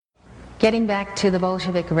Getting back to the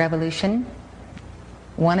Bolshevik Revolution,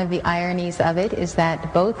 one of the ironies of it is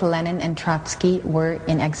that both Lenin and Trotsky were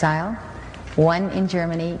in exile, one in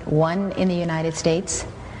Germany, one in the United States.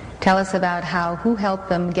 Tell us about who helped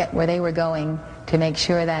them get where they were going to make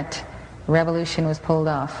sure that revolution was pulled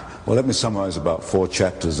off. Well, let me summarize about 4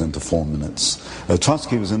 chapters into 4 minutes.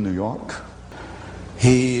 Trotsky was in New York.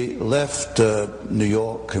 He left New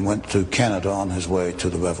York and went to Canada on his way to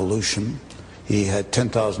the revolution. He had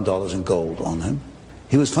 $10,000 in gold on him.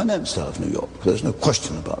 He was financed out of New York. There's no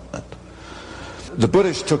question about that. The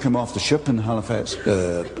British took him off the ship in Halifax,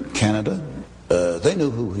 Canada. They knew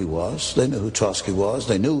who he was. They knew who Trotsky was.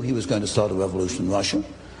 They knew he was going to start a revolution in Russia.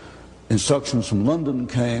 Instructions from London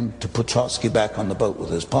came to put Trotsky back on the boat with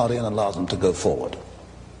his party and allow them to go forward.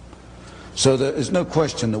 So there is no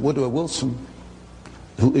question that Woodrow Wilson,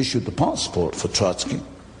 who issued the passport for Trotsky,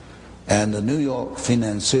 and the New York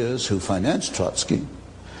financiers who financed Trotsky,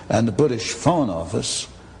 and the British Foreign Office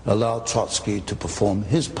allowed Trotsky to perform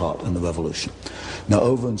his part in the revolution. Now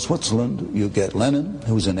over in Switzerland you get Lenin,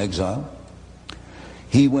 who was in exile.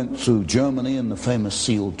 He went through Germany in the famous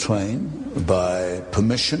sealed train by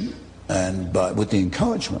permission and with the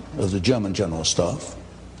encouragement of the German General Staff.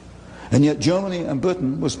 And yet Germany and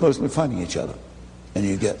Britain were supposedly fighting each other. And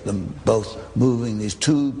you get them both moving these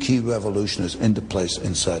 2 key revolutionaries into place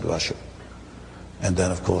inside Russia. And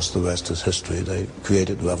then, of course, the rest is history. They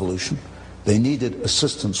created the revolution. They needed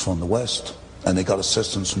assistance from the West, and they got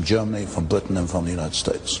assistance from Germany, from Britain, and from the United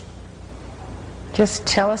States. Just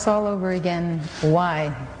tell us all over again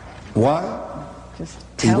why. Why? Just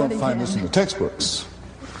tell you won't it find again. this in the textbooks.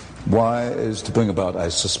 Why is to bring about, I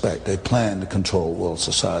suspect, a plan to control world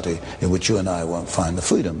society in which you and I won't find the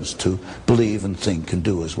freedoms to believe and think and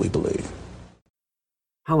do as we believe.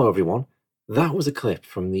 Hello everyone, that was a clip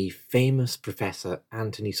from the famous Professor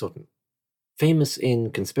Anthony Sutton. Famous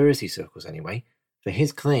in conspiracy circles anyway, for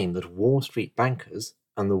his claim that Wall Street bankers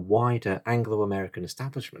and the wider Anglo-American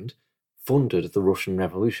establishment funded the Russian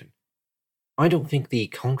Revolution. I don't think the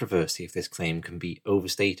controversy of this claim can be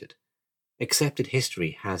overstated. Accepted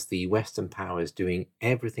history has the Western powers doing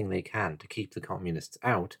everything they can to keep the communists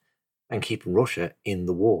out and keep Russia in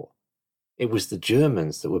the war. It was the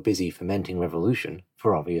Germans that were busy fomenting revolution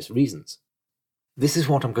for obvious reasons. This is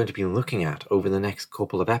what I'm going to be looking at over the next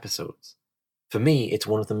couple of episodes. For me, it's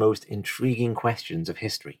one of the most intriguing questions of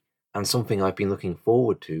history, and something I've been looking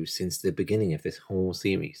forward to since the beginning of this whole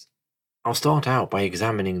series. I'll start out by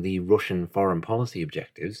examining the Russian foreign policy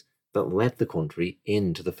objectives that led the country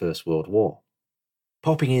into the First World War.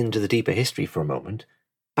 Popping into the deeper history for a moment,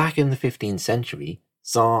 back in the 15th century,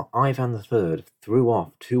 Tsar Ivan III threw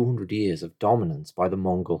off 200 years of dominance by the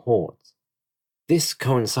Mongol hordes. This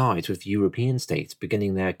coincides with European states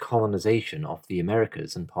beginning their colonization of the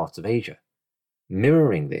Americas and parts of Asia.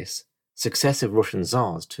 Mirroring this, successive Russian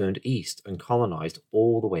Tsars turned east and colonized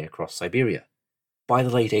all the way across Siberia. By the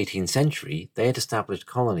late 18th century, they had established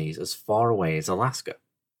colonies as far away as Alaska.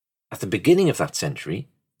 At the beginning of that century,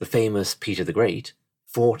 the famous Peter the Great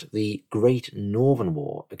fought the Great Northern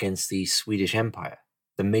War against the Swedish Empire,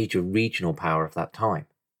 the major regional power of that time.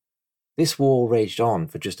 This war raged on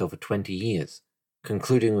for just over 20 years,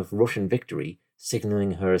 concluding with Russian victory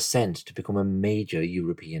signalling her ascent to become a major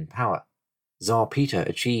European power. Tsar Peter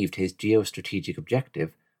achieved his geostrategic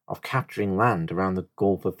objective of capturing land around the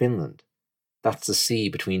Gulf of Finland. That's the sea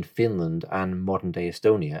between Finland and modern-day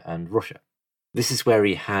Estonia and Russia. This is where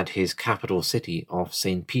he had his capital city of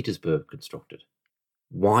St. Petersburg constructed.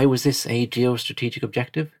 Why was this a geostrategic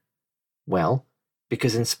objective? Well,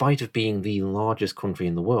 because in spite of being the largest country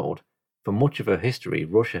in the world, for much of her history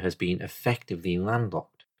Russia has been effectively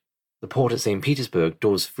landlocked. The port at St. Petersburg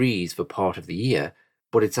does freeze for part of the year,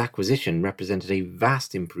 but its acquisition represented a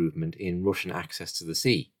vast improvement in Russian access to the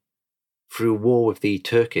sea. Through war with the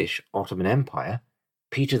Turkish Ottoman Empire,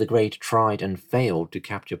 Peter the Great tried and failed to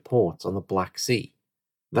capture ports on the Black Sea.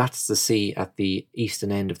 That's the sea at the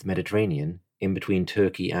eastern end of the Mediterranean, in between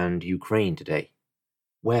Turkey and Ukraine today.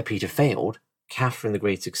 Where Peter failed, Catherine the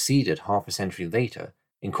Great succeeded half a century later,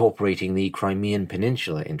 incorporating the Crimean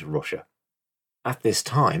Peninsula into Russia. At this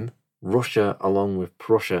time, Russia, along with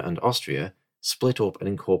Prussia and Austria, split up and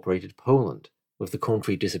incorporated Poland, with the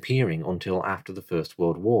country disappearing until after the First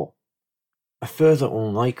World War. A further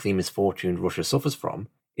unlikely misfortune Russia suffers from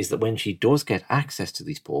is that when she does get access to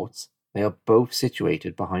these ports, they are both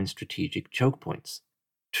situated behind strategic choke points.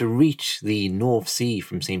 To reach the North Sea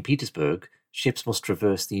from St. Petersburg, ships must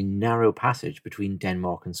traverse the narrow passage between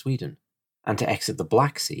Denmark and Sweden, and to exit the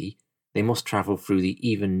Black Sea, they must travel through the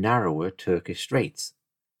even narrower Turkish Straits.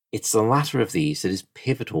 It's the latter of these that is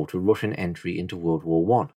pivotal to Russian entry into World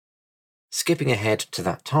War I. Skipping ahead to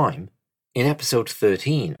that time, In episode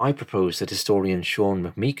 13, I proposed that historian Sean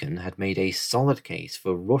McMeekin had made a solid case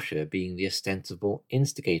for Russia being the ostensible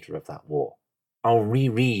instigator of that war. I'll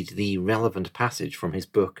reread the relevant passage from his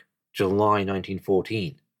book, July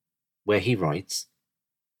 1914, where he writes,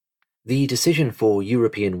 "The decision for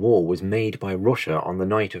European war was made by Russia on the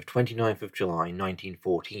night of 29th of July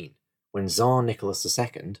 1914, when Tsar Nicholas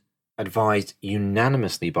II, advised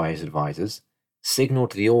unanimously by his advisers,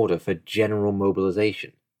 signalled the order for general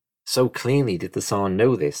mobilization. So clearly did the Tsar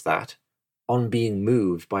know this that, on being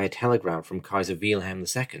moved by a telegram from Kaiser Wilhelm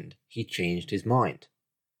II, he changed his mind.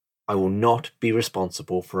 'I will not be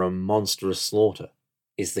responsible for a monstrous slaughter,'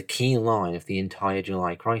 is the key line of the entire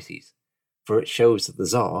July crisis, for it shows that the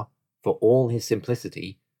Tsar, for all his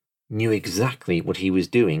simplicity, knew exactly what he was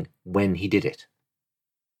doing when he did it."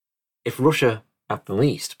 If Russia, at the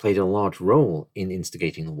least, played a large role in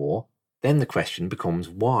instigating the war, then the question becomes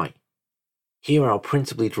why. Here I'll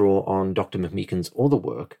principally draw on Dr. McMeekin's other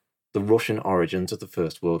work, The Russian Origins of the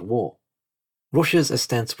First World War. Russia's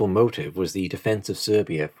ostensible motive was the defense of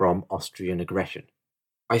Serbia from Austrian aggression.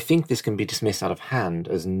 I think this can be dismissed out of hand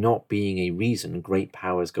as not being a reason great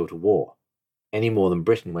powers go to war, any more than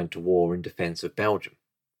Britain went to war in defense of Belgium.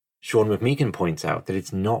 Sean McMeekin points out that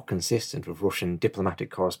it's not consistent with Russian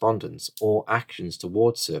diplomatic correspondence or actions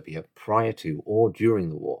towards Serbia prior to or during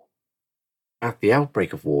the war. At the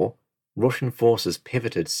outbreak of war, Russian forces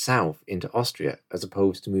pivoted south into Austria as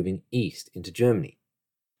opposed to moving east into Germany.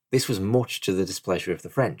 This was much to the displeasure of the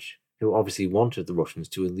French, who obviously wanted the Russians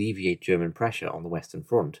to alleviate German pressure on the Western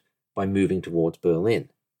Front by moving towards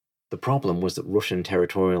Berlin. The problem was that Russian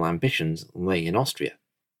territorial ambitions lay in Austria.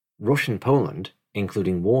 Russian Poland,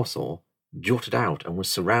 including Warsaw, jutted out and was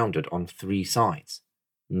surrounded on three sides,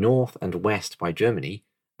 north and west by Germany,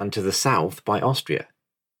 and to the south by Austria.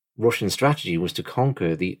 Russian strategy was to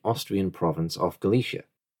conquer the Austrian province of Galicia,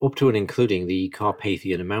 up to and including the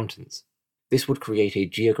Carpathian Mountains. This would create a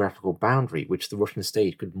geographical boundary which the Russian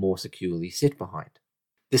state could more securely sit behind.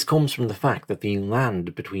 This comes from the fact that the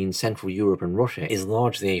land between Central Europe and Russia is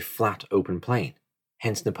largely a flat, open plain.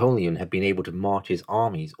 Hence Napoleon had been able to march his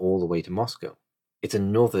armies all the way to Moscow. It's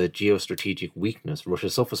another geostrategic weakness Russia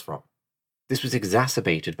suffers from. This was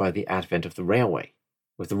exacerbated by the advent of the railway,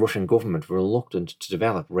 with the Russian government reluctant to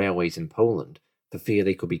develop railways in Poland for fear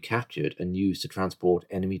they could be captured and used to transport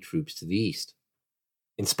enemy troops to the east.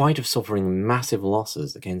 In spite of suffering massive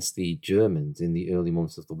losses against the Germans in the early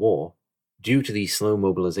months of the war, due to the slow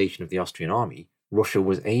mobilization of the Austrian army, Russia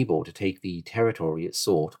was able to take the territory it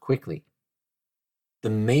sought quickly.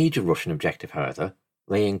 The major Russian objective, however,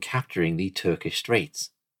 lay in capturing the Turkish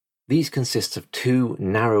Straits. These consist of two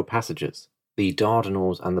narrow passages, the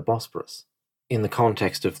Dardanelles and the Bosporus. In the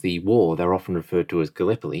context of the war, they're often referred to as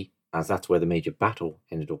Gallipoli, as that's where the major battle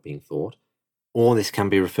ended up being fought, or this can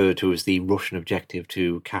be referred to as the Russian objective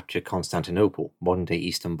to capture Constantinople, modern-day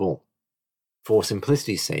Istanbul. For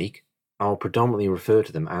simplicity's sake, I'll predominantly refer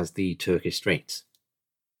to them as the Turkish Straits.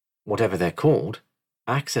 Whatever they're called,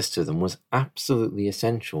 access to them was absolutely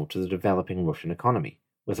essential to the developing Russian economy,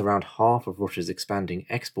 with around half of Russia's expanding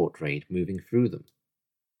export trade moving through them.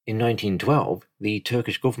 In 1912, the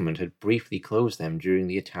Turkish government had briefly closed them during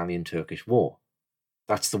the Italian-Turkish War.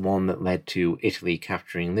 That's the one that led to Italy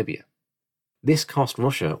capturing Libya. This cost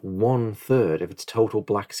Russia 1/3 of its total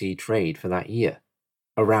Black Sea trade for that year,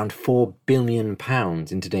 around £4 billion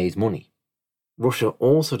in today's money. Russia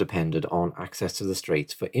also depended on access to the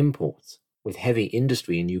Straits for imports, with heavy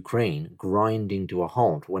industry in Ukraine grinding to a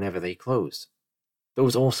halt whenever they closed. There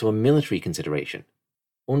was also a military consideration.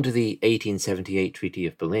 Under the 1878 Treaty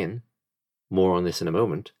of Berlin, more on this in a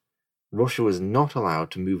moment, Russia was not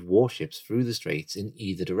allowed to move warships through the Straits in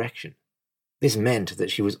either direction. This meant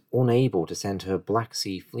that she was unable to send her Black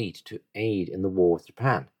Sea fleet to aid in the war with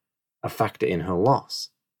Japan, a factor in her loss.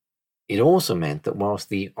 It also meant that whilst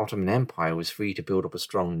the Ottoman Empire was free to build up a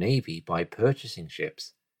strong navy by purchasing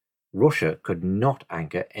ships, Russia could not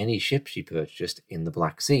anchor any ships she purchased in the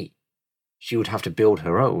Black Sea. She would have to build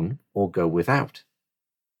her own or go without.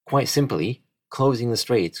 Quite simply, closing the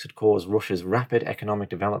Straits could cause Russia's rapid economic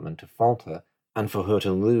development to falter and for her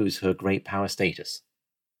to lose her great power status.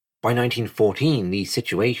 By 1914, the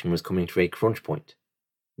situation was coming to a crunch point.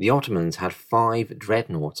 The Ottomans had 5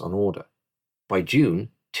 dreadnoughts on order. By June,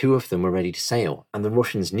 2 of them were ready to sail, and the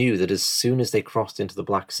Russians knew that as soon as they crossed into the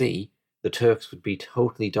Black Sea, the Turks would be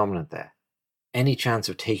totally dominant there. Any chance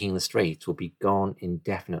of taking the Straits would be gone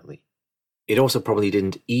indefinitely. It also probably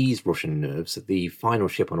didn't ease Russian nerves that the final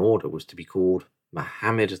ship on order was to be called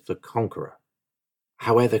Mohammed the Conqueror.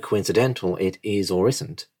 However coincidental it is or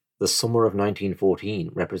isn't, the summer of 1914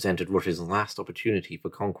 represented Russia's last opportunity for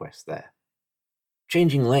conquest there.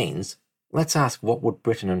 Changing lanes, Let's ask, what would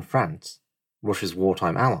Britain and France, Russia's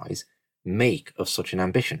wartime allies, make of such an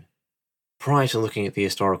ambition? Prior to looking at the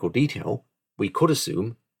historical detail, we could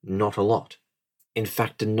assume not a lot. In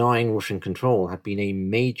fact, denying Russian control had been a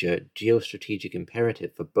major geostrategic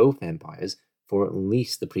imperative for both empires for at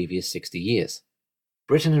least the previous 60 years.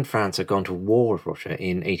 Britain and France had gone to war with Russia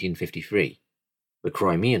in 1853, the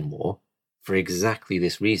Crimean War, for exactly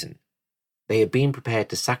this reason. They had been prepared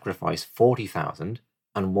to sacrifice 40,000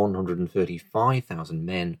 and 135,000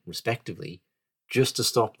 men, respectively, just to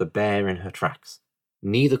stop the bear in her tracks.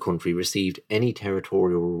 Neither country received any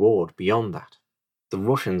territorial reward beyond that. The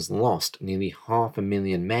Russians lost nearly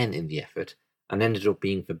 500,000 men in the effort and ended up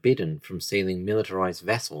being forbidden from sailing militarized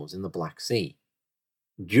vessels in the Black Sea.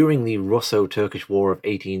 During the Russo-Turkish War of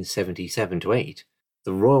 1877-8,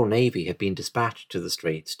 the Royal Navy had been dispatched to the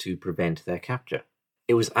Straits to prevent their capture.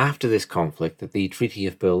 It was after this conflict that the Treaty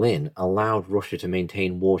of Berlin allowed Russia to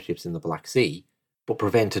maintain warships in the Black Sea, but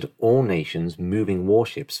prevented all nations moving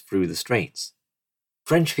warships through the Straits.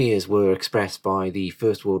 French fears were expressed by the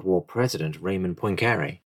First World War President Raymond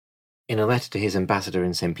Poincaré. In a letter to his ambassador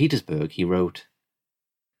in St. Petersburg, he wrote,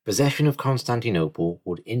 "Possession of Constantinople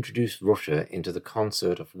would introduce Russia into the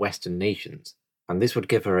concert of Western nations, and this would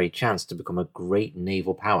give her a chance to become a great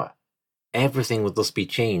naval power. Everything would thus be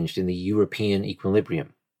changed in the European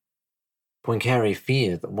equilibrium." Poincaré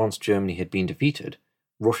feared that once Germany had been defeated,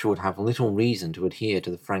 Russia would have little reason to adhere to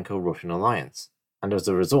the Franco-Russian alliance, and as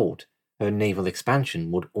a result, her naval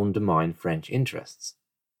expansion would undermine French interests.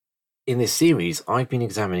 In this series, I've been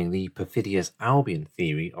examining the perfidious Albion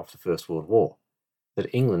theory of the First World War,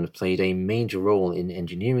 that England played a major role in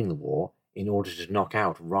engineering the war in order to knock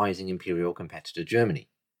out rising imperial competitor Germany.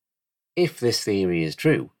 If this theory is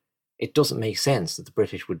true, it doesn't make sense that the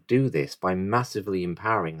British would do this by massively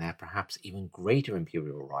empowering their perhaps even greater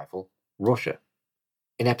imperial rival, Russia.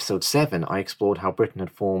 In episode 7, I explored how Britain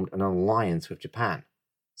had formed an alliance with Japan,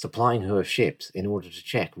 supplying her ships in order to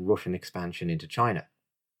check Russian expansion into China.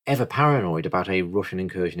 Ever paranoid about a Russian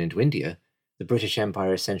incursion into India, the British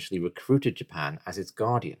Empire essentially recruited Japan as its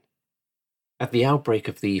guardian. At the outbreak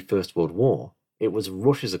of the First World War, it was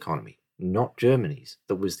Russia's economy, not Germany's,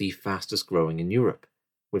 that was the fastest growing in Europe,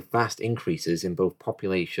 with vast increases in both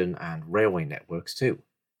population and railway networks too.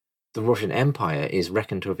 The Russian Empire is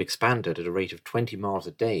reckoned to have expanded at a rate of 20 miles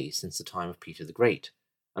a day since the time of Peter the Great,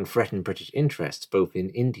 and threatened British interests both in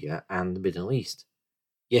India and the Middle East.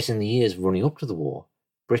 Yet in the years running up to the war,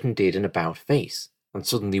 Britain did an about-face, and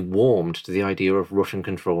suddenly warmed to the idea of Russian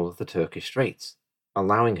control of the Turkish Straits,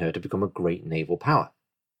 allowing her to become a great naval power.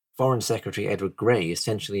 Foreign Secretary Edward Grey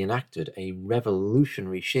essentially enacted a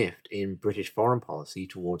revolutionary shift in British foreign policy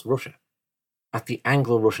towards Russia. At the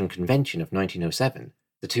Anglo-Russian Convention of 1907,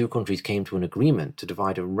 the two countries came to an agreement to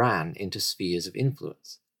divide Iran into spheres of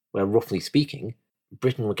influence, where, roughly speaking,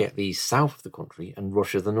 Britain would get the south of the country and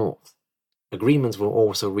Russia the north. Agreements were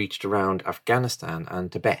also reached around Afghanistan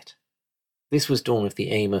and Tibet. This was done with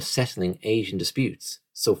the aim of settling Asian disputes,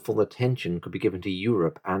 so full attention could be given to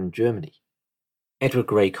Europe and Germany. Edward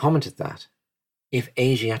Grey commented that, "If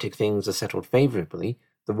Asiatic things are settled favourably,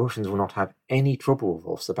 the Russians will not have any trouble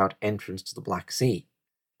with us about entrance to the Black Sea.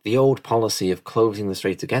 The old policy of closing the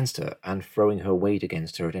straits against her and throwing her weight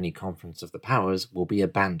against her at any conference of the powers will be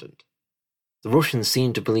abandoned." The Russians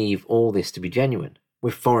seemed to believe all this to be genuine,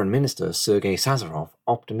 with Foreign Minister Sergei Sazarov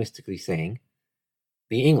optimistically saying,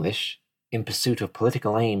 "The English, in pursuit of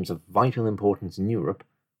political aims of vital importance in Europe,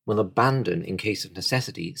 will abandon, in case of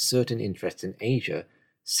necessity, certain interests in Asia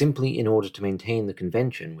simply in order to maintain the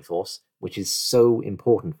convention with us, which is so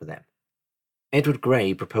important for them." Edward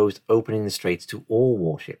Grey proposed opening the straits to all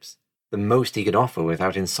warships, the most he could offer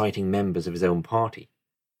without inciting members of his own party.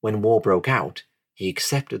 When war broke out, he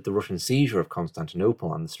accepted the Russian seizure of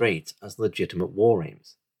Constantinople and the Straits as legitimate war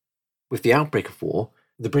aims. With the outbreak of war,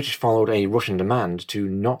 the British followed a Russian demand to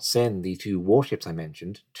not send the two warships I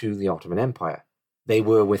mentioned to the Ottoman Empire. They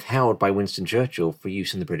were withheld by Winston Churchill for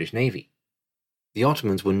use in the British Navy. The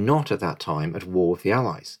Ottomans were not at that time at war with the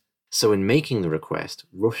Allies, so in making the request,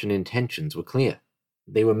 Russian intentions were clear.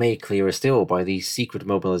 They were made clearer still by the secret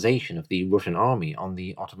mobilization of the Russian army on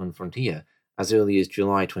the Ottoman frontier as early as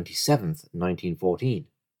July 27, 1914.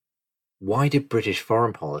 Why did British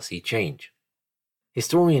foreign policy change?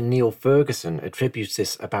 Historian Neil Ferguson attributes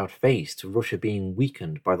this about-face to Russia being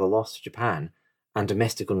weakened by the loss to Japan and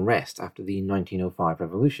domestic unrest after the 1905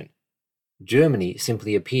 revolution. Germany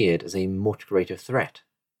simply appeared as a much greater threat.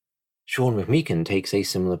 Sean McMeekin takes a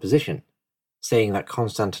similar position, saying that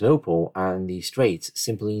Constantinople and the Straits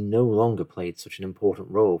simply no longer played such an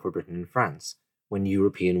important role for Britain and France when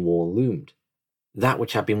European war loomed. That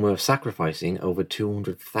which had been worth sacrificing over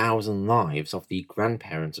 200,000 lives of the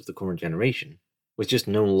grandparents of the current generation was just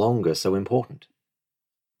no longer so important.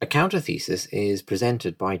 A counter-thesis is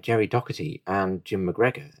presented by Jerry Doherty and Jim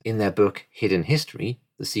McGregor in their book Hidden History,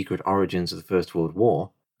 The Secret Origins of the First World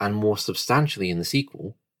War, and more substantially in the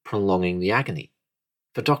sequel, Prolonging the Agony.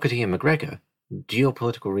 For Doherty and McGregor,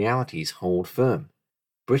 geopolitical realities hold firm.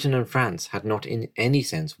 Britain and France had not in any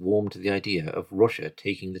sense warmed to the idea of Russia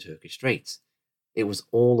taking the Turkish Straits. It was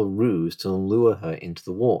all a ruse to lure her into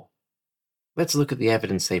the war. Let's look at the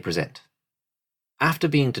evidence they present. After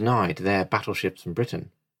being denied their battleships from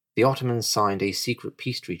Britain, the Ottomans signed a secret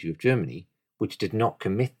peace treaty with Germany, which did not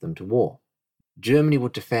commit them to war. Germany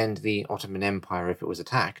would defend the Ottoman Empire if it was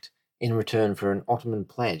attacked, in return for an Ottoman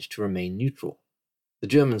pledge to remain neutral. The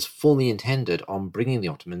Germans fully intended on bringing the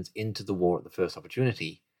Ottomans into the war at the first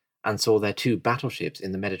opportunity, and saw their 2 battleships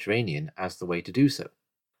in the Mediterranean as the way to do so.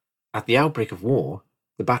 At the outbreak of war,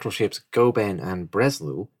 the battleships Goeben and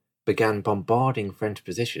Breslau began bombarding French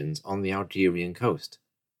positions on the Algerian coast.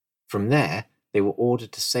 From there, they were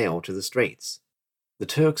ordered to sail to the Straits. The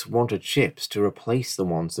Turks wanted ships to replace the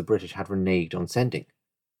ones the British had reneged on sending,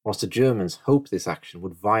 whilst the Germans hoped this action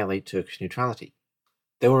would violate Turkish neutrality.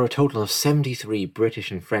 There were a total of 73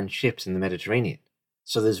 British and French ships in the Mediterranean,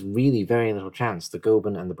 so there's really very little chance the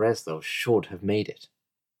Goeben and the Breslau should have made it.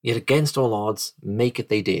 Yet against all odds, make it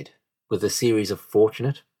they did, with a series of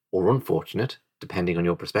fortunate, or unfortunate, depending on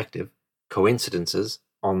your perspective, coincidences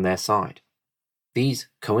on their side. These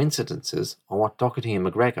coincidences are what Doherty and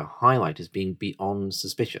McGregor highlight as being beyond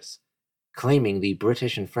suspicious, claiming the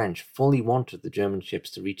British and French fully wanted the German ships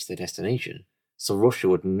to reach their destination, so Russia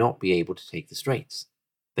would not be able to take the Straits.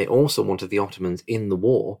 They also wanted the Ottomans in the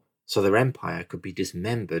war, so their empire could be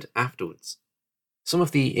dismembered afterwards. Some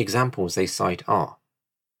of the examples they cite are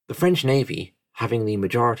the French Navy, having the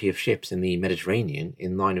majority of ships in the Mediterranean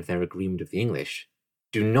in line with their agreement with the English,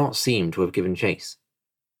 do not seem to have given chase.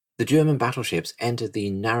 The German battleships entered the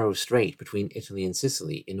narrow strait between Italy and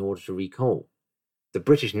Sicily in order to recoal. The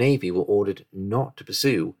British Navy were ordered not to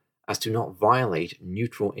pursue as to not violate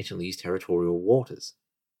neutral Italy's territorial waters.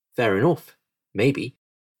 Fair enough, maybe,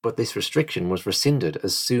 but this restriction was rescinded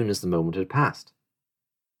as soon as the moment had passed.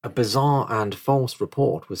 A bizarre and false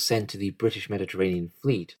report was sent to the British Mediterranean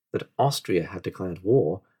Fleet that Austria had declared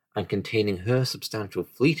war, and containing her substantial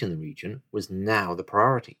fleet in the region was now the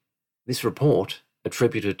priority. This report,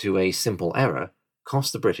 attributed to a simple error,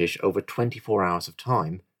 cost the British over 24 hours of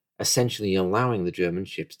time, essentially allowing the German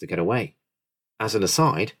ships to get away. As an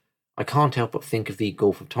aside, I can't help but think of the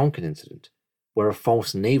Gulf of Tonkin incident, where a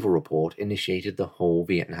false naval report initiated the whole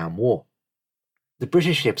Vietnam War. The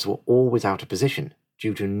British ships were always out of position,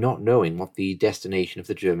 due to not knowing what the destination of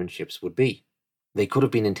the German ships would be. They could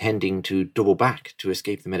have been intending to double back to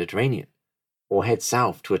escape the Mediterranean, or head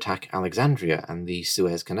south to attack Alexandria and the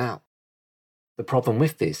Suez Canal. The problem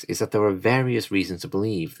with this is that there are various reasons to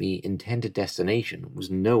believe the intended destination was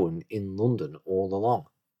known in London all along.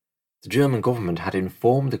 The German government had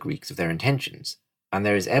informed the Greeks of their intentions, and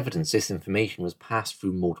there is evidence this information was passed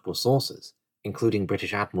through multiple sources, including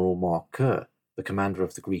British Admiral Mark Kerr, the commander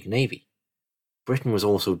of the Greek Navy. Britain was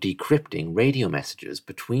also decrypting radio messages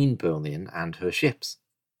between Berlin and her ships.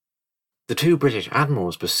 The 2 British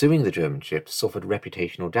admirals pursuing the German ships suffered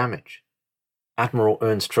reputational damage. Admiral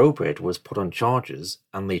Ernst Trowbridge was put on charges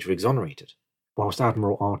and later exonerated, whilst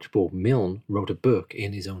Admiral Archibald Milne wrote a book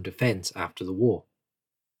in his own defence after the war.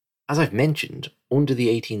 As I've mentioned, under the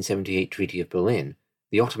 1878 Treaty of Berlin,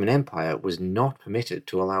 the Ottoman Empire was not permitted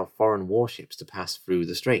to allow foreign warships to pass through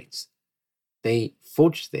the Straits. They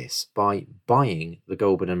fudged this by buying the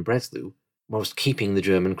Goeben and Breslau whilst keeping the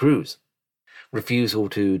German crews. Refusal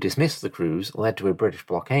to dismiss the crews led to a British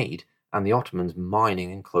blockade and the Ottomans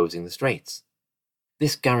mining and closing the Straits.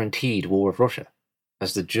 This guaranteed war with Russia,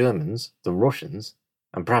 as the Germans, the Russians,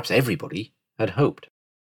 and perhaps everybody had hoped.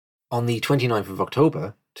 On the 29th of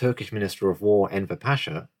October, Turkish Minister of War Enver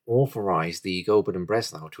Pasha authorized the Goeben and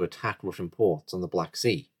Breslau to attack Russian ports on the Black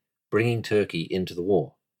Sea, bringing Turkey into the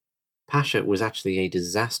war. Pasha was actually a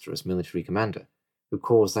disastrous military commander, who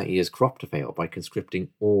caused that year's crop to fail by conscripting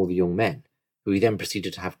all the young men, who he then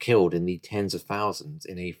proceeded to have killed in the tens of thousands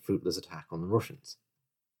in a fruitless attack on the Russians.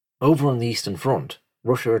 Over on the Eastern Front,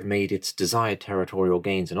 Russia had made its desired territorial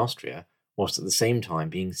gains in Austria, whilst at the same time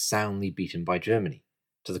being soundly beaten by Germany,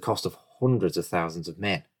 to the cost of hundreds of thousands of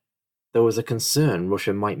men. There was a concern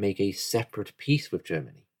Russia might make a separate peace with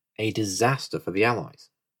Germany, a disaster for the Allies.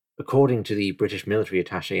 According to the British military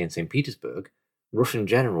attaché in St. Petersburg, Russian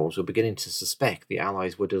generals were beginning to suspect the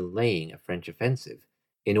Allies were delaying a French offensive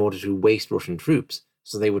in order to waste Russian troops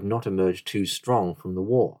so they would not emerge too strong from the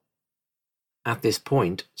war. At this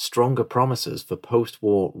point, stronger promises for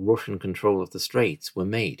post-war Russian control of the Straits were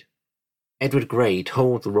made. Edward Grey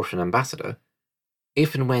told the Russian ambassador,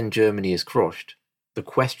 "If and when Germany is crushed, the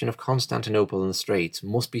question of Constantinople and the Straits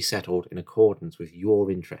must be settled in accordance with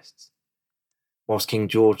your interests." Whilst King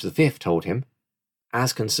George V told him,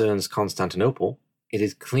 "As concerns Constantinople, it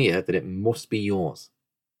is clear that it must be yours."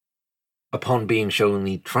 Upon being shown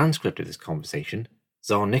the transcript of this conversation,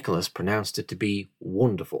 Tsar Nicholas pronounced it to be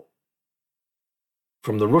wonderful.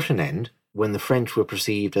 From the Russian end, when the French were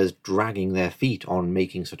perceived as dragging their feet on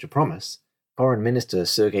making such a promise, Foreign Minister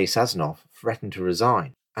Sergei Sazonov threatened to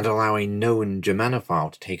resign and allow a known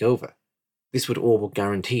Germanophile to take over. This would all but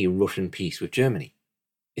guarantee Russian peace with Germany.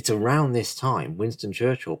 It's around this time Winston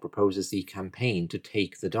Churchill proposes the campaign to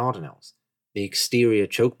take the Dardanelles, the exterior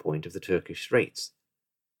choke point of the Turkish Straits.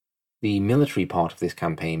 The military part of this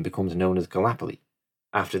campaign becomes known as Gallipoli,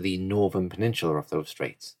 after the northern peninsula of those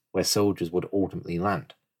straits, where soldiers would ultimately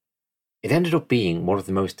land. It ended up being one of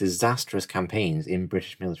the most disastrous campaigns in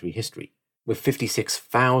British military history, with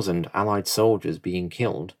 56,000 Allied soldiers being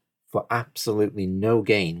killed for absolutely no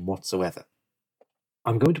gain whatsoever.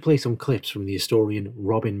 I'm going to play some clips from the historian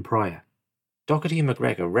Robin Pryor. Doherty and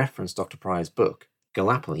McGregor referenced Dr. Pryor's book,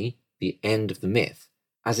 Gallipoli, The End of the Myth,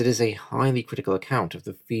 as it is a highly critical account of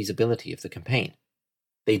the feasibility of the campaign.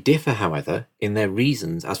 They differ, however, in their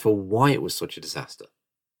reasons as for why it was such a disaster.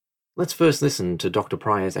 Let's first listen to Dr.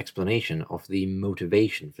 Pryor's explanation of the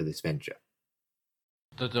motivation for this venture.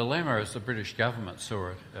 The dilemma, as the British government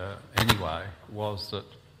saw it anyway, was that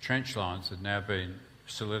trench lines had now been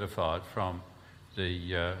solidified from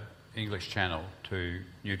the English Channel to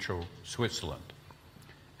neutral Switzerland,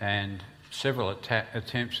 and several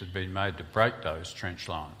attempts had been made to break those trench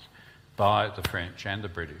lines by the French and the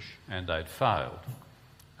British, and they'd failed.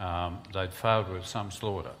 They'd failed with some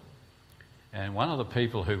slaughter. And one of the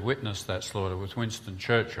people who witnessed that slaughter was Winston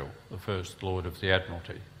Churchill, the First Lord of the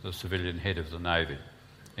Admiralty, the civilian head of the Navy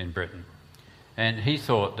in Britain. And he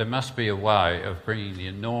thought there must be a way of bringing the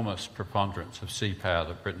enormous preponderance of sea power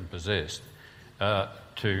that Britain possessed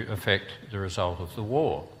to affect the result of the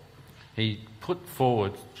war. He put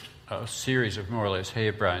forward a series of more or less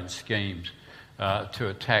harebrained schemes to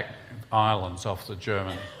attack islands off the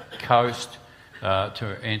German coast,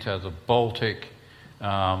 to enter the Baltic.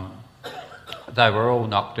 They were all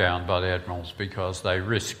knocked down by the admirals because they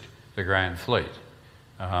risked the Grand Fleet.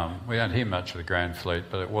 We don't hear much of the Grand Fleet,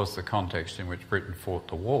 but it was the context in which Britain fought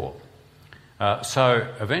the war. So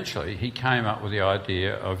eventually he came up with the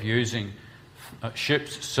idea of using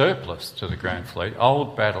ships surplus to the Grand Fleet,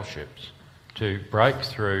 old battleships, to break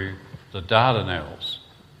through the Dardanelles,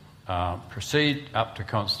 proceed up to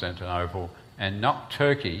Constantinople and knock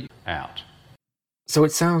Turkey out. So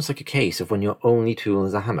it sounds like a case of when your only tool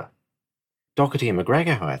is a hammer. Doherty and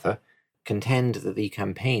McGregor, however, contend that the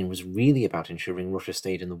campaign was really about ensuring Russia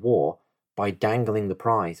stayed in the war by dangling the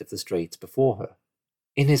prize of the Straits before her.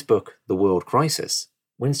 In his book, The World Crisis,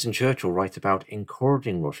 Winston Churchill writes about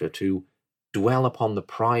encouraging Russia to dwell upon the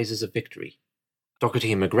prizes of victory.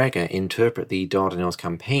 Doherty and McGregor interpret the Dardanelles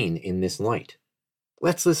campaign in this light.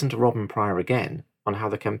 Let's listen to Robin Pryor again on how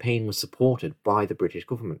the campaign was supported by the British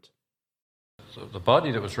government. So the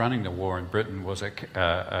body that was running the war in Britain was a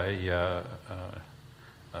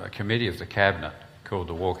committee of the cabinet called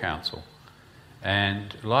the War Council.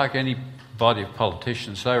 And like any body of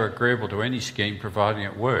politicians, they were agreeable to any scheme providing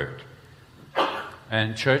it worked.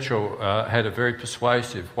 And Churchill had a very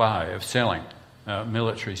persuasive way of selling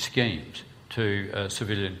military schemes to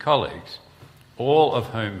civilian colleagues, all of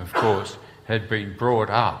whom, of course, had been brought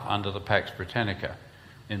up under the Pax Britannica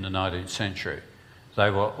in the 19th century. They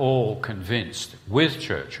were all convinced with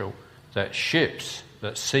Churchill that ships,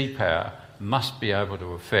 that sea power, must be able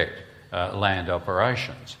to affect land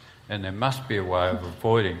operations, and there must be a way of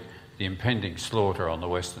avoiding the impending slaughter on the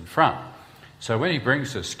Western Front. So when he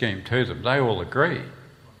brings this scheme to them, they all agree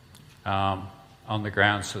on the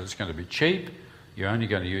grounds that it's going to be cheap, you're only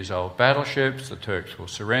going to use old battleships, the Turks will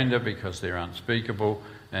surrender because they're unspeakable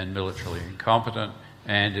and militarily incompetent,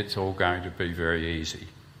 and it's all going to be very easy.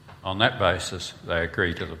 On that basis, they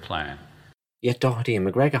agree to the plan. Yet Doherty and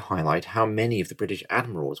McGregor highlight how many of the British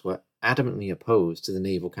admirals were adamantly opposed to the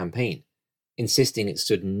naval campaign, insisting it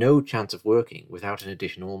stood no chance of working without an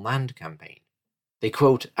additional land campaign. They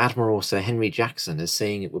quote Admiral Sir Henry Jackson as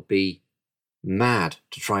saying it would be mad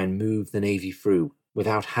to try and move the navy through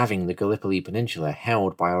without having the Gallipoli Peninsula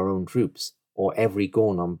held by our own troops, or every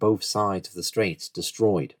gun on both sides of the Straits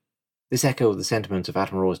destroyed. This echoed the sentiments of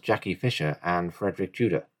Admirals Jackie Fisher and Frederick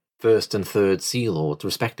Tudor, First and Third Sea Lords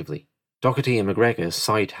respectively. Doherty and McGregor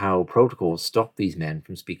cite how protocols stopped these men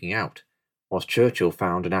from speaking out, whilst Churchill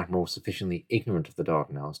found an admiral sufficiently ignorant of the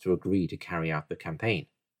Dardanelles to agree to carry out the campaign.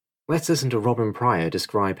 Let's listen to Robin Pryor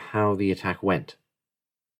describe how the attack went.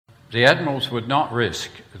 The admirals would not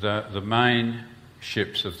risk the main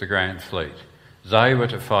ships of the Grand Fleet. They were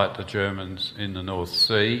to fight the Germans in the North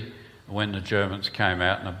Sea when the Germans came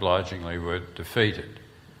out and obligingly were defeated.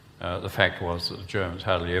 The fact was that the Germans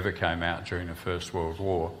hardly ever came out during the First World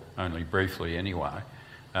War, only briefly anyway.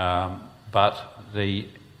 But the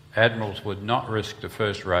admirals would not risk the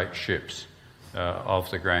first-rate ships of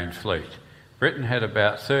the Grand Fleet. Britain had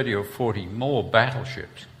about 30 or 40 more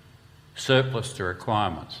battleships, surplus to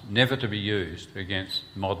requirements, never to be used against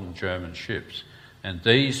modern German ships. And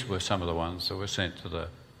these were some of the ones that were sent to the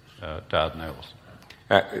Dardanelles.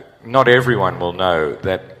 Not everyone will know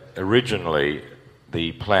that originally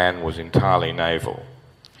the plan was entirely naval.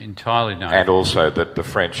 Entirely naval. And also that the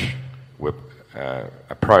French were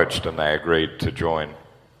approached and they agreed to join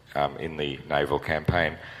in the naval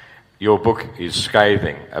campaign. Your book is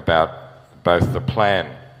scathing about both the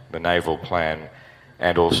plan, the naval plan,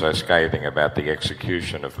 and also scathing about the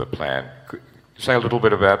execution of the plan. Could you say a little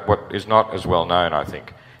bit about what is not as well known, I think,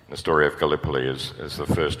 in the story of Gallipoli as the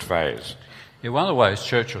first phase? Yeah, one of the ways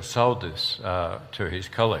Churchill sold this to his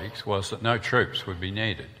colleagues was that no troops would be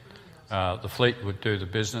needed. The fleet would do the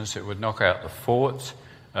business. It would knock out the forts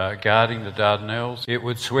guarding the Dardanelles. It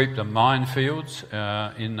would sweep the minefields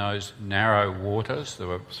in those narrow waters. There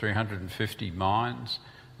were 350 mines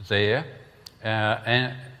there.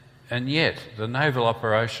 And yet the naval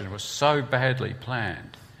operation was so badly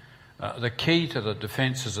planned. The key to the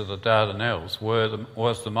defences of the Dardanelles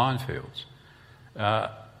was the minefields.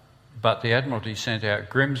 But the Admiralty sent out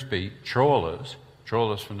Grimsby trawlers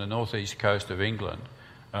from the northeast coast of England,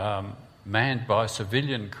 manned by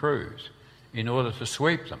civilian crews, in order to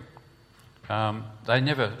sweep them. They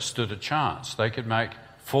never stood a chance. They could make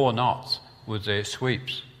 4 knots with their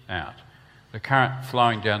sweeps out. The current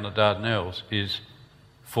flowing down the Dardanelles is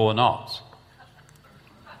 4 knots.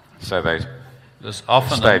 So they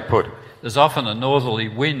often stayed put. There's often a northerly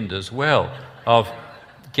wind as well of,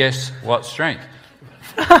 guess what strength?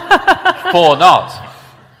 4 knots.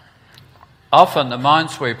 Often the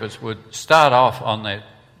minesweepers would start off on their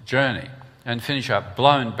journey and finish up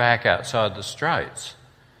blown back outside the Straits.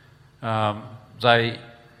 They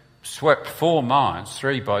swept 4 mines,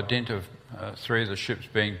 3 by dint of 3 of the ships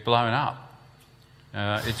being blown up.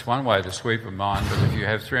 It's one way to sweep a mine, but if you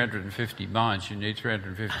have 350 mines, you need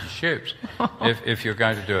 350 ships if you're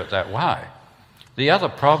going to do it that way. The other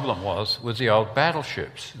problem was with the old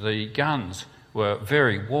battleships. The guns were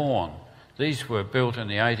very worn. These were built in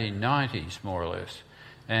the 1890s, more or less,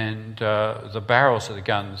 and the barrels of the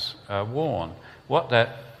guns are worn.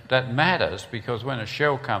 That matters because when a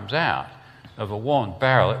shell comes out of a worn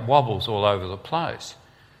barrel, it wobbles all over the place.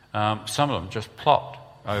 Some of them just plopped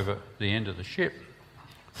over the end of the ship.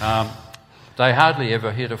 They hardly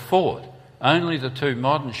ever hit a fort. Only the 2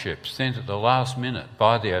 modern ships sent at the last minute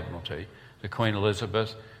by the Admiralty, the Queen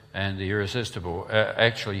Elizabeth and the Irresistible,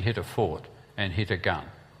 actually hit a fort and hit a gun.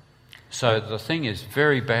 So the thing is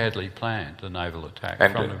very badly planned, the naval attack,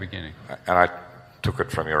 from the beginning. And I took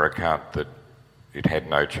it from your account that it had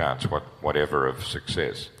no chance whatever of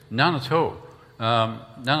success. None at all. None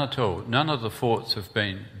at all. None of the forts have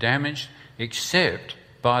been damaged except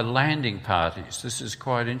by landing parties. This is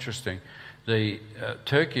quite interesting. The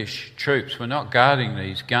Turkish troops were not guarding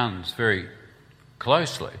these guns very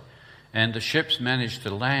closely, and the ships managed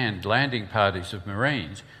to landing parties of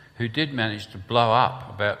Marines who did manage to blow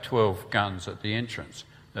up about 12 guns at the entrance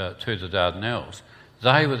to the Dardanelles.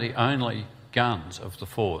 They were the only guns of the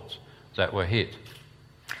forts that were hit.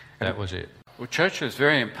 That was it. Well, Churchill is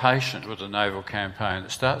very impatient with the naval campaign.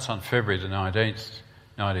 It starts on February the 19th,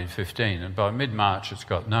 1915, and by mid-March it's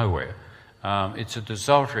got nowhere. It's a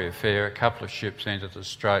desultory affair. A couple of ships enter the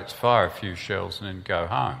Straits, fire a few shells and then go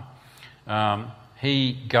home.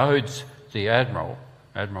 He goads the Admiral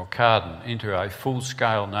Carden, into a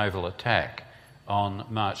full-scale naval attack on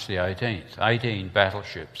March the 18th. 18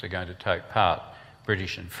 battleships are going to take part,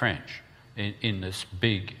 British and French, in this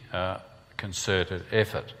big concerted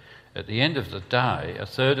effort. At the end of the day,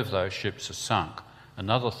 1/3 of those ships are sunk,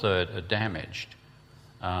 another 1/3 are damaged,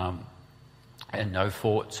 and no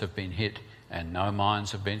forts have been hit and no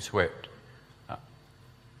mines have been swept.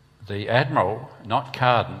 The Admiral, not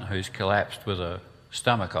Carden, who's collapsed with a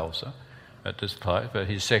stomach ulcer at this place, but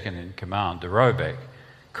his second in command, de Robeck,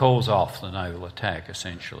 calls off the naval attack,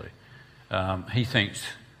 essentially. He thinks,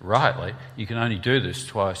 rightly, you can only do this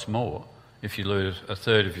twice more if you lose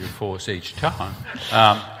 1/3 of your force each time.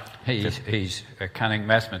 He's a cunning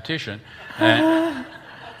mathematician, and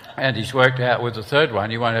And he's worked out with the third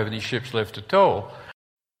one, he won't have any ships left at all.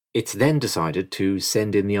 It's then decided to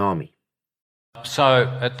send in the army.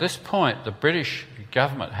 So at this point, the British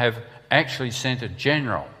government have actually sent a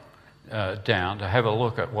general down to have a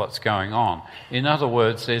look at what's going on. In other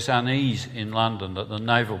words, there's unease in London that the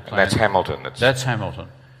naval plan... And that's Hamilton. That's Hamilton.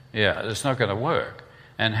 Yeah, it's not going to work.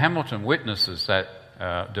 And Hamilton witnesses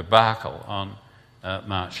that debacle on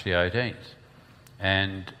March the 18th.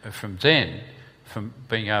 And from then, from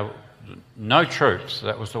being able... No troops,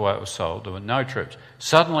 that was the way it was sold, there were no troops.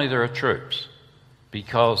 Suddenly there are troops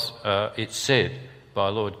because it's said by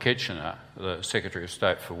Lord Kitchener, the Secretary of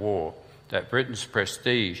State for War, that Britain's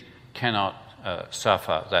prestige cannot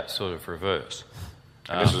suffer that sort of reverse.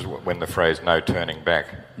 And this is when the phrase "no turning back."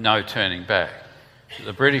 No turning back.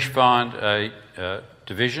 The British find a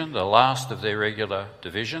division, the last of their regular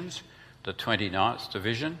divisions, the 29th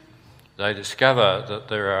Division. They discover that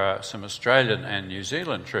there are some Australian and New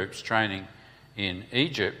Zealand troops training in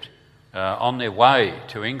Egypt on their way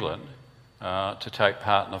to England to take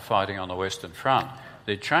part in the fighting on the Western Front.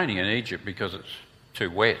 They're training in Egypt because it's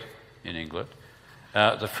too wet in England.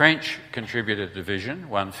 The French contributed a division.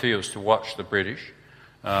 One feels to watch the British.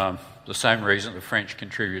 The same reason the French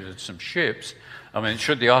contributed some ships. I mean,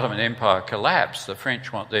 should the Ottoman Empire collapse, the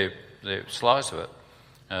French want their slice of it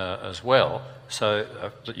as well. So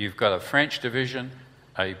you've got a French division,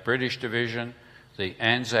 a British division, the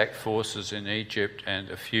Anzac forces in Egypt, and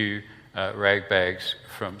a few ragbags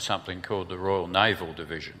from something called the Royal Naval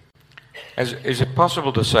Division. Is it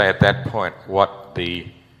possible to say at that point what the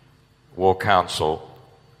War Council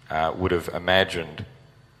would have imagined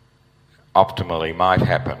optimally might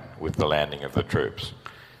happen with the landing of the troops?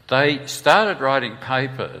 They started writing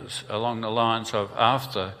papers along the lines of,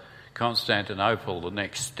 after Constantinople, the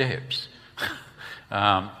next steps.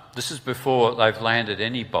 This is before they've landed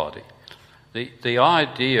anybody. The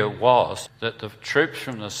idea was that the troops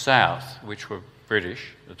from the south, which were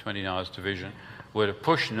British, the 29th Division, were to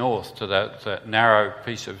push north to that narrow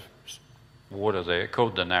piece of water there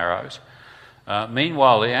called the Narrows.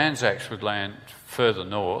 Meanwhile, the Anzacs would land further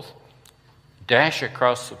north, dash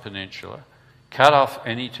across the peninsula, cut off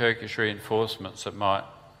any Turkish reinforcements that might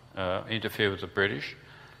interfere with the British,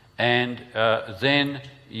 and then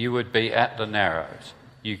you would be at the Narrows.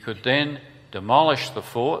 You could then demolish the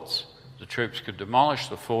forts, the troops could demolish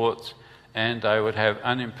the forts, and they would have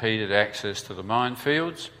unimpeded access to the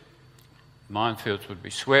minefields. Minefields would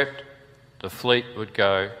be swept, the fleet would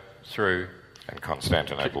go through and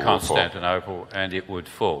Constantinople and it would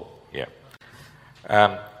fall. Yeah.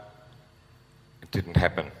 It didn't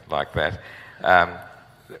happen like that.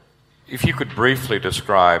 If you could briefly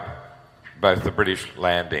describe both the British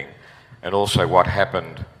landing and also what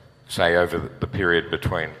happened, say, over the period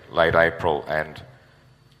between late April and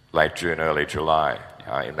late June, early July,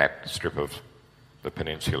 in that strip of the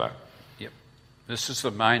peninsula. Yep. This is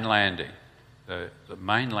the main landing. The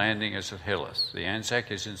main landing is at Hillis. The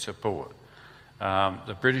Anzac is in support.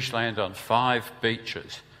 The British land on 5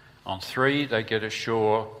 beaches. On 3, they get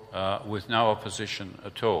ashore with no opposition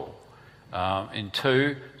at all. In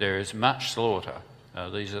 2, there is much slaughter.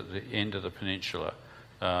 These are at the end of the peninsula.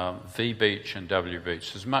 V Beach and W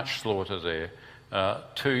Beach. There's much slaughter there.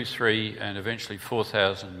 2, 3 and eventually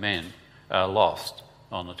 4,000 men are lost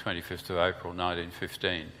on the 25th of April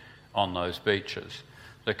 1915 on those beaches.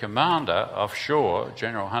 The commander offshore,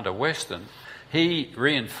 General Hunter Weston, he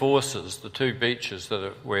reinforces the 2 beaches that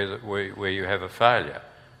are where you have a failure,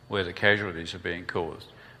 where the casualties are being caused,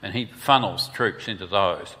 and he funnels troops into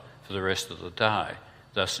those for the rest of the day,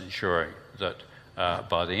 thus ensuring that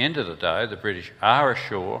by the end of the day the British are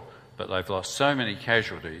ashore, but they've lost so many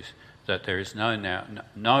casualties that there is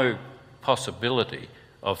no possibility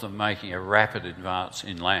of them making a rapid advance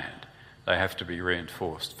inland. They have to be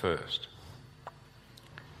reinforced first.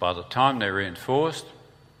 By the time they're reinforced,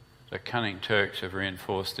 the cunning Turks have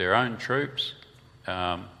reinforced their own troops.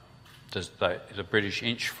 The British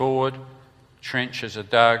inch forward, trenches are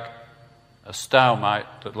dug, a stalemate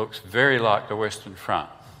that looks very like the Western Front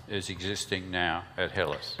is existing now at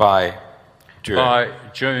Hillis. By June? By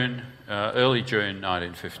June, early June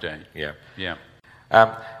 1915. Yeah. Yeah.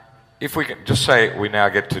 If we can just say we now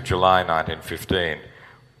get to July 1915,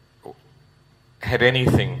 had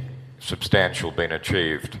anything substantial been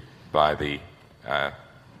achieved by the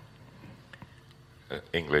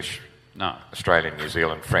English, No. Australian, New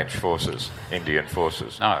Zealand, French forces, Indian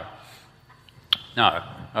forces? No.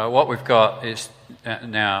 What we've got is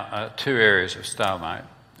now 2 areas of stalemate,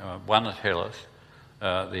 one at Hillis,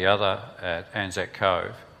 the other at Anzac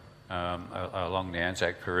Cove, along the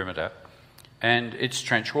Anzac perimeter, and it's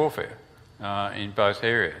trench warfare. in both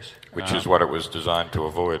areas. Which is what it was designed to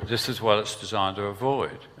avoid. This is what it's designed to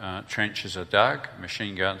avoid. Trenches are dug,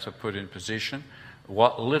 machine guns are put in position.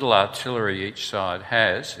 What little artillery each side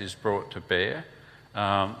has is brought to bear.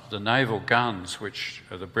 The naval guns, which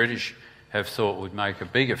the British have thought would make a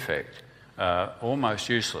big effect, are almost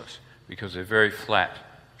useless because they're very flat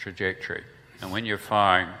trajectory. And when you're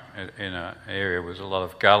firing in an area with a lot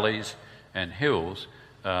of gullies and hills,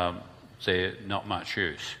 they're not much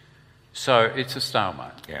use. So it's a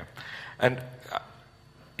stalemate. Yeah.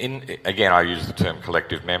 And again, I use the term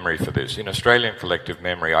collective memory for this. In Australian collective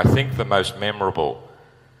memory, I think the most memorable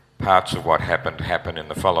parts of what happened in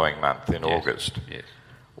the following month, in August,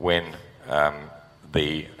 when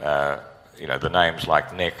the names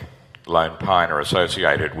like Neck, Lone Pine are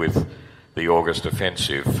associated with the August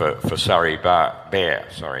offensive for Surrey Bear.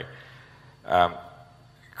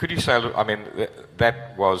 Could you say, I mean,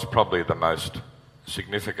 that was probably the most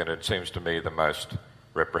significant, it seems to me, the most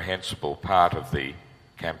reprehensible part of the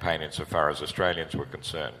campaign insofar as Australians were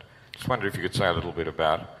concerned. Just wondered if you could say a little bit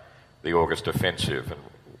about the August offensive.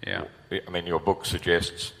 And I mean, your book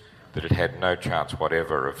suggests that it had no chance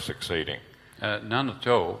whatever of succeeding. None at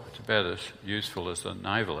all. It's about as useful as the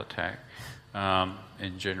naval attack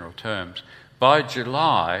in general terms. By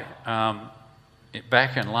July,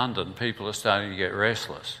 back in London, people are starting to get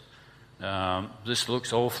restless. This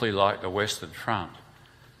looks awfully like the Western Front.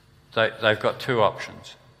 They've got two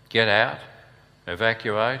options: get out,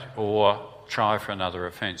 evacuate, or try for another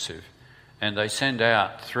offensive. And they send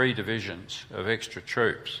out 3 divisions of extra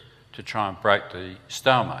troops to try and break the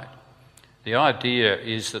stalemate. The idea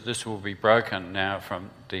is that this will be broken now from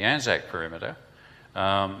the Anzac perimeter.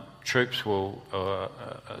 Troops will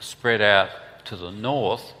spread out to the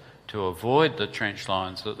north to avoid the trench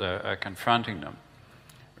lines that are confronting them.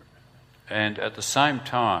 And at the same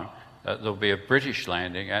time, there'll be a British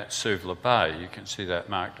landing at Suvla Bay. You can see that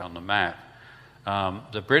marked on the map.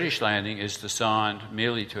 The British landing is designed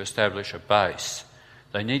merely to establish a base.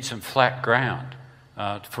 They need some flat ground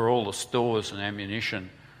for all the stores and ammunition,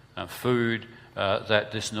 food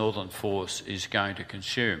that this northern force is going to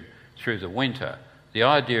consume through the winter. The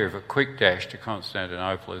idea of a quick dash to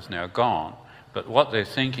Constantinople is now gone, but what they're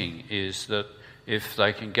thinking is that if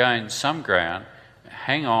they can gain some ground,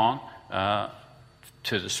 hang on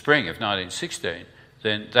to the spring of 1916,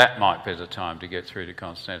 then that might be the time to get through to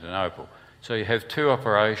Constantinople. So you have 2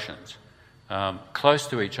 operations, close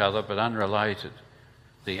to each other but unrelated.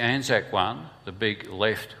 The Anzac one, the big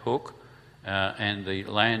left hook, and the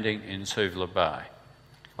landing in Suvla Bay.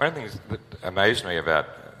 One of the things that amazed me about,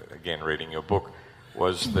 again, reading your book,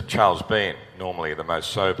 was that Charles Bean, normally the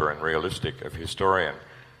most sober and realistic of historians,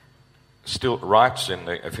 still writes in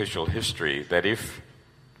the official history that if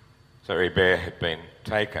Surrey Bear had been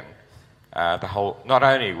taken, not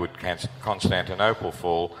only would Constantinople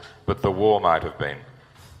fall, but the war might have been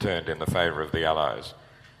turned in the favour of the Allies.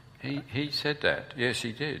 He said that, yes,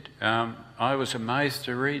 he did. I was amazed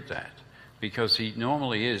to read that, because he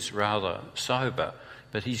normally is rather sober,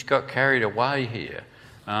 but he's got carried away here.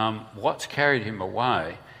 What's carried him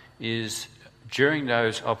away is, during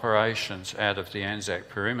those operations out of the Anzac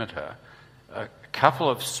perimeter, a couple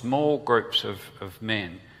of small groups of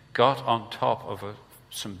men got on top of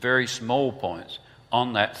some very small points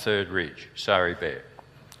on that third ridge, Surrey Bear.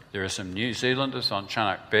 There are some New Zealanders on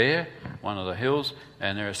Chunuk Bear, one of the hills,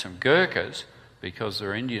 and there are some Gurkhas, because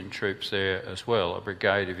there are Indian troops there as well. A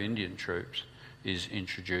brigade of Indian troops is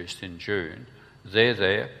introduced in June. They're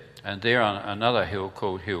there, and they're on another hill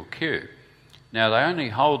called Hill Q. Now, they only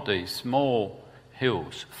hold these small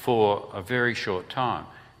hills for a very short time.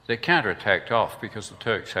 They're counterattacked off because the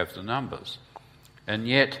Turks have the numbers. And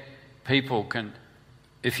yet, people can,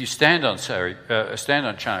 if you stand on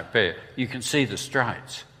Chunuk Bear, you can see the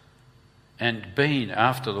Straits. And Bean,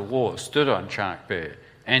 after the war, stood on Chunuk Bear,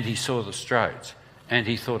 and he saw the Straits, and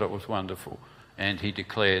he thought it was wonderful, and he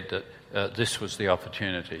declared that this was the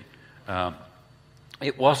opportunity.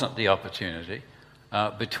 It wasn't the opportunity.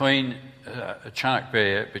 Between Chunuk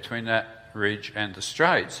Bear, between that ridge and the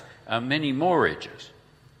Straits, are many more ridges.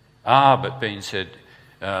 But Bean said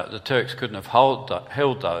the Turks couldn't have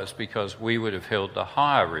held those because we would have held the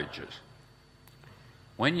higher ridges.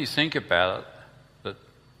 When you think about it, the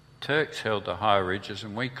Turks held the higher ridges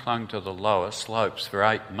and we clung to the lower slopes for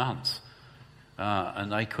 8 months,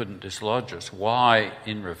 and they couldn't dislodge us. Why,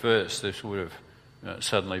 in reverse, this would have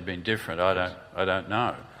suddenly been different, I don't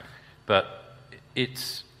know. But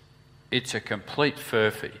it's a complete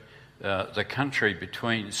furphy. The country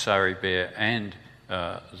between Surrey Bear and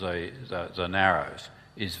the Narrows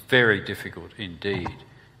is very difficult indeed,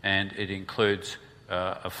 and it includes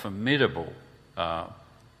a formidable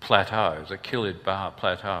plateau, the Kilid Bar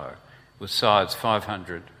Plateau, with sides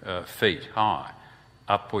 500 feet high,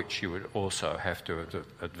 up which you would also have to have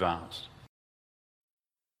advanced.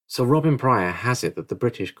 So Robin Pryor has it that the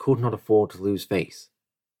British could not afford to lose face.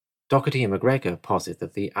 Doherty and McGregor posit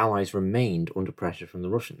that the Allies remained under pressure from the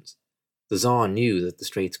Russians. The Tsar knew that the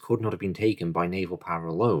Straits could not have been taken by naval power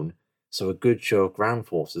alone, so a good show of ground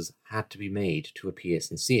forces had to be made to appear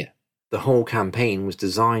sincere. The whole campaign was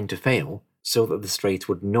designed to fail so that the Straits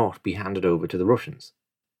would not be handed over to the Russians.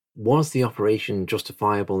 Was the operation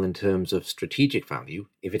justifiable in terms of strategic value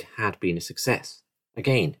if it had been a success?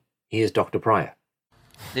 Again, here's Dr. Pryor.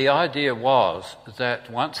 The idea was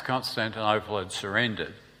that once Constantinople had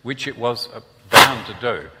surrendered, which it was bound to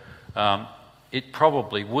do, it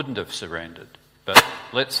probably wouldn't have surrendered, but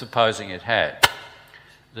let's supposing it had.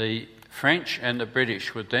 The French and the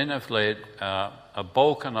British would then have led a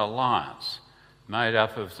Balkan alliance made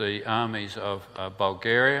up of the armies of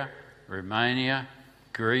Bulgaria, Romania,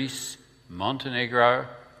 Greece, Montenegro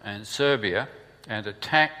and Serbia, and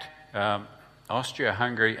attacked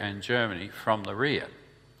Austria-Hungary and Germany from the rear.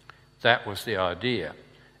 That was the idea.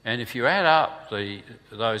 And if you add up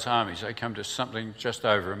those armies, they come to something just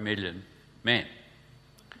over 1 million men.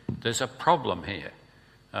 There's a problem here,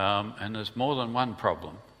 and there's more than one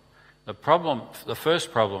problem. The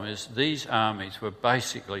first problem is these armies were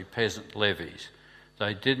basically peasant levies.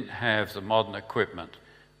 They didn't have the modern equipment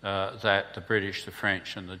that the British, the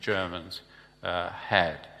French and the Germans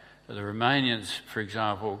had. The Romanians, for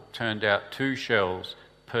example, turned out 2 shells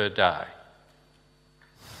per day.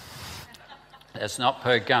 That's not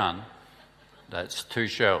per gun, that's 2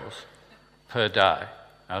 shells per day.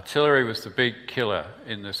 Artillery was the big killer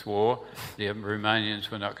in this war. The Romanians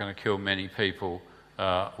were not going to kill many people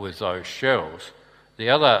with those shells. The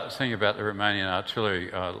other thing about the Romanian artillery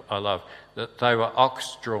I love, that they were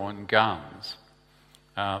ox-drawn guns.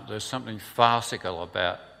 There's something farcical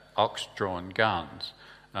about ox-drawn guns.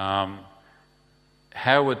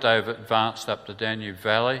 How would they have advanced up the Danube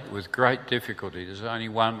Valley? With great difficulty. There's only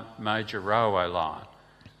one major railway line.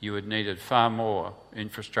 You would needed far more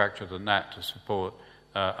infrastructure than that to support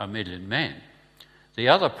 1 million men. The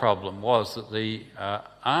other problem was that the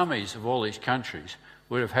armies of all these countries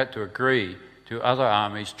would have had to agree to other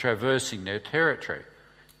armies traversing their territory.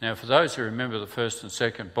 Now, for those who remember the First and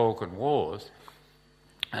Second Balkan Wars,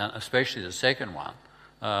 especially the second one,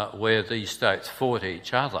 where these states fought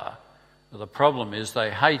each other, the problem is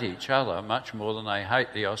they hate each other much more than they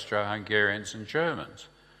hate the Austro-Hungarians and Germans.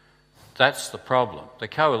 That's the problem. The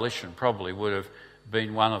coalition probably would have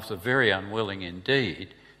been one of the very unwilling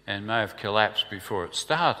indeed and may have collapsed before it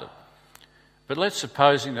started. But let's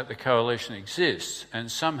supposing that the coalition exists and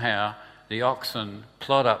somehow the oxen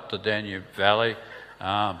plod up the Danube Valley.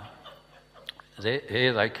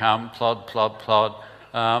 Here they come, plod, plod, plod.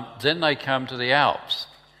 Then they come to the Alps.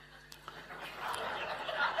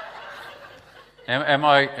 Am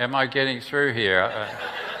I getting through here?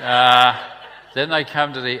 Then they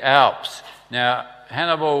come to the Alps. Now,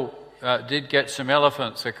 Hannibal did get some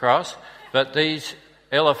elephants across, but these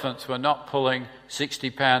elephants were not pulling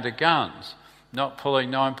 60-pounder guns, not pulling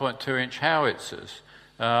 9.2-inch howitzers.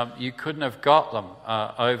 You couldn't have got them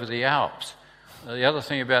over the Alps. The other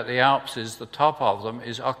thing about the Alps is the top of them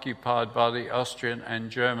is occupied by the Austrian and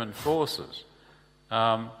German forces.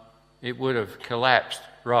 It would have collapsed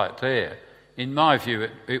right there. In my view,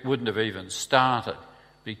 it wouldn't have even started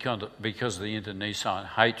because of the internecine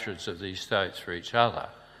hatreds of these states for each other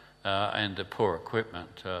and the poor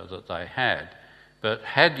equipment that they had. But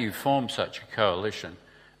had you formed such a coalition,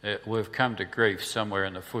 it would have come to grief somewhere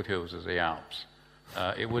in the foothills of the Alps.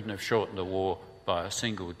 It wouldn't have shortened the war by a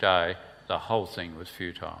single day. The whole thing was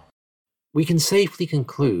futile. We can safely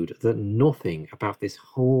conclude that nothing about this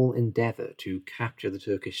whole endeavour to capture the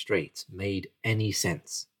Turkish Straits made any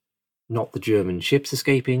sense. Not the German ships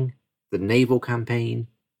escaping, the naval campaign,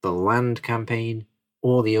 the land campaign,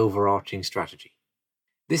 or the overarching strategy.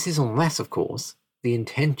 This is unless, of course, the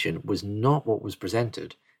intention was not what was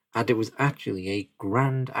presented, and it was actually a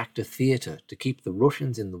grand act of theatre to keep the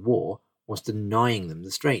Russians in the war was denying them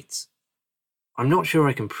the Straits. I'm not sure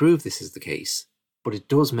I can prove this is the case, but it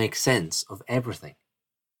does make sense of everything.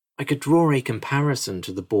 I could draw a comparison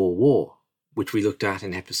to the Boer War, which we looked at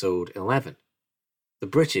in episode 11. The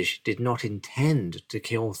British did not intend to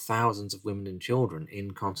kill thousands of women and children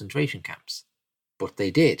in concentration camps, but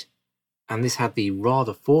they did, and this had the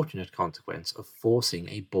rather fortunate consequence of forcing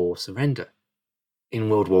a Boer surrender. In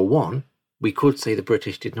World War I, we could say the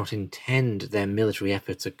British did not intend their military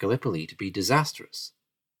efforts at Gallipoli to be disastrous,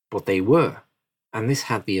 but they were, and this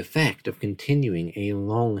had the effect of continuing a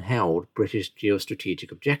long-held British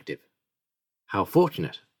geostrategic objective. How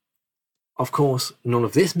fortunate Of course, none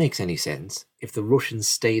of this makes any sense if the Russians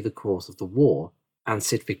stay the course of the war and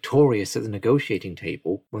sit victorious at the negotiating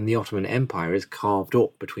table when the Ottoman Empire is carved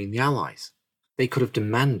up between the Allies. They could have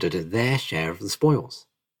demanded their share of the spoils.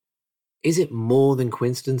 Is it more than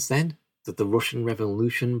coincidence, then, that the Russian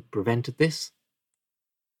Revolution prevented this?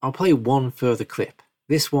 I'll play one further clip,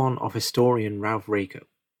 this one of historian Ralph Rako.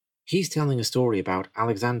 He's telling a story about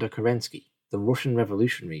Alexander Kerensky, the Russian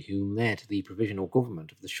revolutionary who led the provisional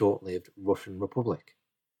government of the short-lived Russian Republic.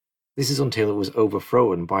 This is until it was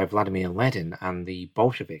overthrown by Vladimir Lenin and the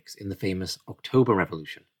Bolsheviks in the famous October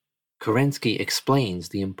Revolution. Kerensky explains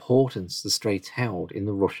the importance the Straits held in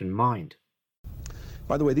the Russian mind.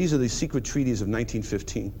 By the way, these are the secret treaties of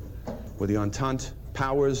 1915, where the Entente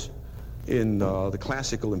powers, in the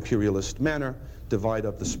classical imperialist manner, divide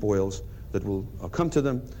up the spoils that will come to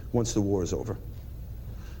them once the war is over.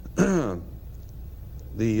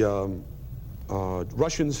 The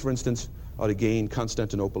Russians, for instance, are to gain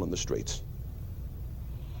Constantinople and the Straits,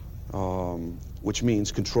 which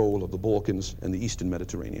means control of the Balkans and the Eastern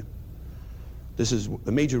Mediterranean. This is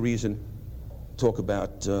a major reason, talk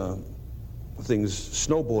about things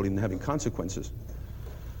snowballing and having consequences.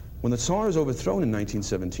 When the Tsar is overthrown in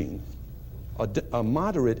 1917, a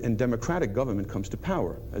moderate and democratic government comes to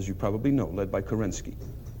power, as you probably know, led by Kerensky.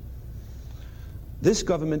 This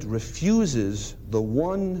government refuses the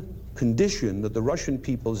one condition that the Russian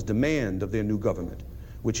peoples demand of their new government,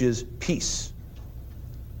 which is peace.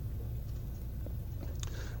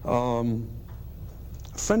 A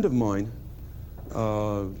friend of mine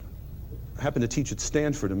happened to teach at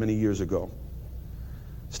Stanford many years ago,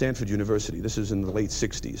 Stanford University. This is in the late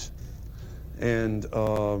 60s. And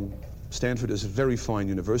Stanford is a very fine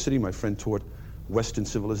university. My friend taught Western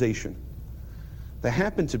civilization. There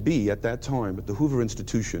happened to be, at that time, at the Hoover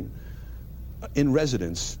Institution, in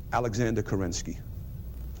residence, Alexander Kerensky.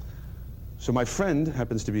 So my friend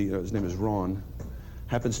happens to be, his name is Ron,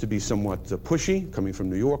 happens to be somewhat pushy, coming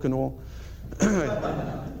from New York and all,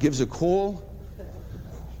 gives a call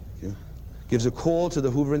to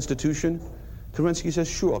the Hoover Institution. Kerensky says,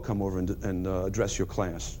 sure, I'll come over and address your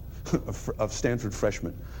class of Stanford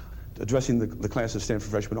freshmen, addressing the class of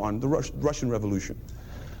Stanford freshmen on the Russian Revolution.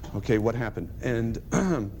 Okay, what happened? And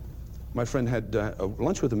my friend had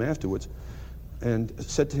lunch with him afterwards and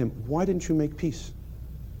said to him, why didn't you make peace?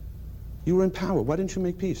 You were in power. Why didn't you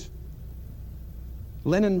make peace?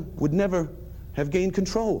 Lenin would never have gained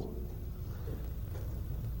control.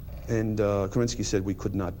 And Kerensky said we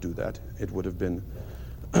could not do that. It would have been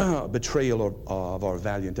a betrayal of our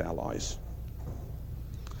valiant allies.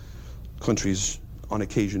 Countries, on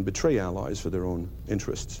occasion, betray allies for their own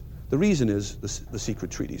interests. The reason is the secret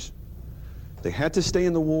treaties. They had to stay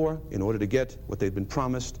in the war in order to get what they'd been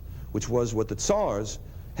promised, which was what the Tsars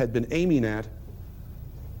had been aiming at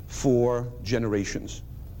for generations.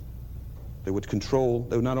 They would control,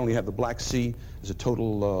 they would not only have the Black Sea as a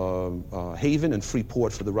total haven and free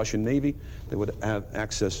port for the Russian Navy, they would have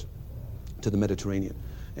access to the Mediterranean.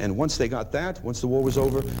 And once they got that, once the war was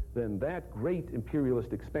over, then that great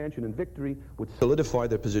imperialist expansion and victory would solidify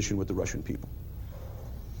their position with the Russian people.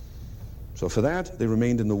 So for that, they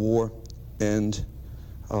remained in the war and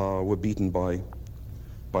were beaten by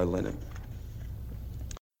Lenin.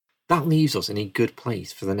 That leaves us in a good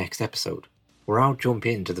place for the next episode, where I'll jump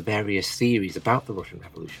into the various theories about the Russian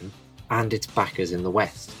Revolution and its backers in the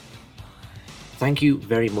West. Thank you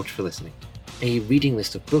very much for listening. A reading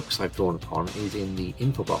list of books I've drawn upon is in the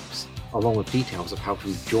info box, along with details of how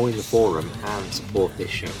to join the forum and support this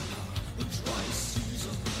show.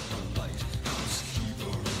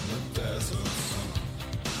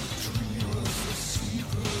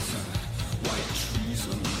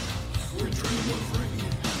 We dream of rain.